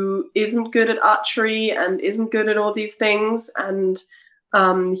 who isn't good at archery and isn't good at all these things, and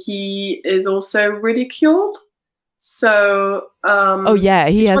he is also ridiculed. So he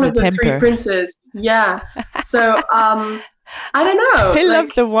has one a of the temper. 3 princes. Yeah. So I don't know. I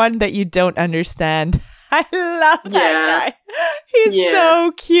love the one that you don't understand. I love that guy. He's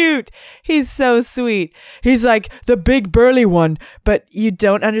so cute. He's so sweet. He's like the big burly one, but you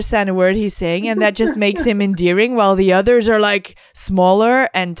don't understand a word he's saying, and that just makes him endearing, while the others are like smaller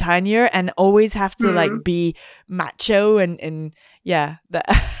and tinier and always have to like be macho and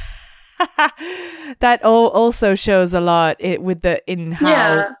that also shows a lot in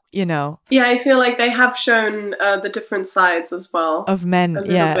how Yeah, I feel like they have shown the different sides as well of men.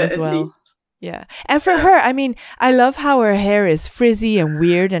 As well. Least. Yeah. And for her, I mean, I love how her hair is frizzy and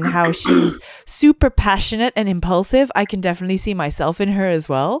weird, and how she's super passionate and impulsive. I can definitely see myself in her as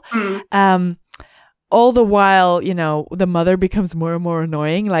well. All the while, the mother becomes more and more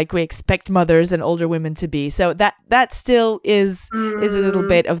annoying, like we expect mothers and older women to be. So that still is a little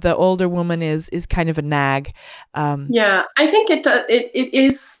bit of the older woman is kind of a nag. Yeah, I think it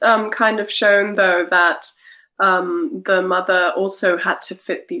is kind of shown, though, that the mother also had to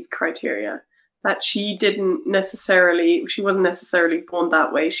fit these criteria. That she wasn't necessarily born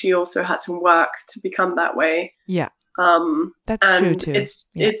that way. She also had to work to become that way. Yeah. That's true too.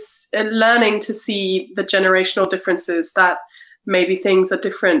 It's learning to see the generational differences, that maybe things are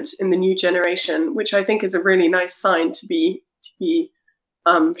different in the new generation, which I think is a really nice sign to be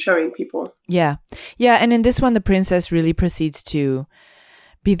showing people. Yeah. And in this one, the princess really proceeds to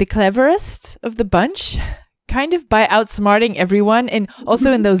be the cleverest of the bunch, kind of by outsmarting everyone. And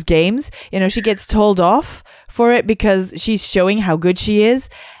also in those games, she gets told off for it because she's showing how good she is.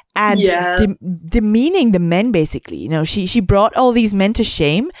 And demeaning the men, basically. She brought all these men to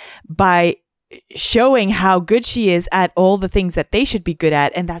shame by showing how good she is at all the things that they should be good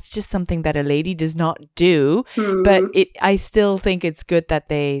at, and that's just something that a lady does not do. But I still think it's good that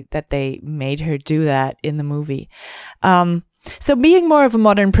they made her do that in the movie. So being more of a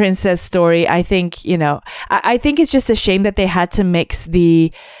modern princess story, I think I think it's just a shame that they had to mix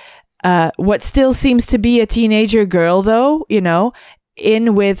the what still seems to be a teenager girl, though,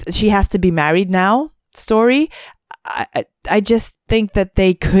 in with she has to be married now story. I just think that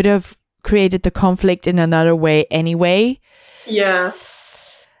they could have created the conflict in another way anyway. Yeah.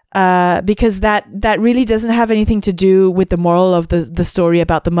 Because that really doesn't have anything to do with the moral of the story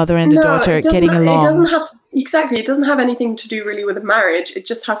about the mother and the daughter getting along. It doesn't have to, exactly. It doesn't have anything to do really with a marriage. It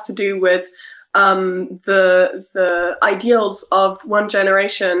just has to do with the ideals of one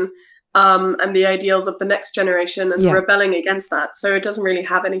generation and the ideals of the next generation and rebelling against that. So it doesn't really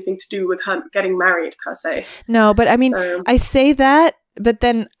have anything to do with her getting married per se. No, but I mean, I say that. But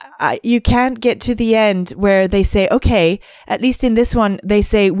then you can't get to the end where they say, okay, at least in this one, they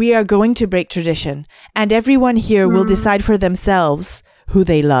say, we are going to break tradition. And everyone here will decide for themselves who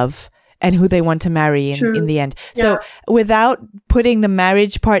they love and who they want to marry in the end. Yeah. So without putting the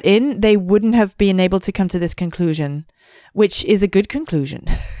marriage part in, they wouldn't have been able to come to this conclusion, which is a good conclusion.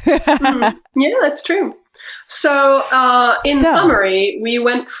 Yeah, that's true. So in summary, we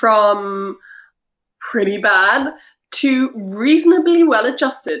went from pretty bad to reasonably well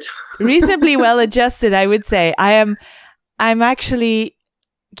adjusted. Reasonably well adjusted, I would say. I'm actually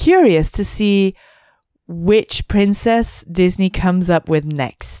curious to see which princess Disney comes up with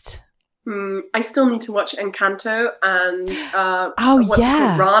next. I still need to watch Encanto and what's it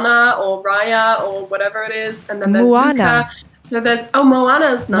called? Rana or Raya or whatever it is. And then there's Moana. Luca. So there's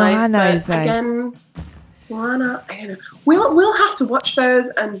Moana's nice. Moana is nice. Again, Moana, I don't know. We'll have to watch those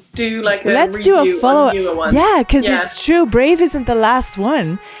and do like a Let's review do a follow-up. on newer ones. Yeah, because it's true. Brave isn't the last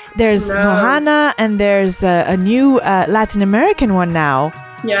one. There's Moana and there's a new Latin American one now.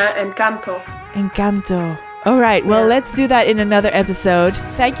 Yeah, Encanto. All right, well, let's do that in another episode.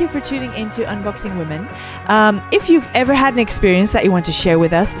 Thank you for tuning into Unboxing Women. If you've ever had an experience that you want to share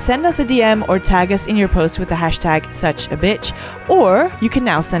with us, send us a DM or tag us in your post with the hashtag suchabitch. Or you can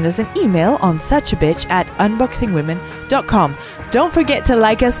now send us an email on suchabitch@unboxingwomen.com. Don't forget to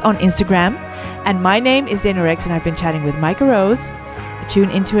like us on Instagram. And my name is Dana Rex, and I've been chatting with Micah Rose. Tune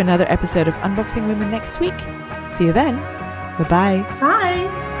into another episode of Unboxing Women next week. See you then. Bye-bye.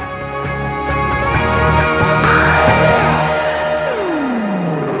 Bye.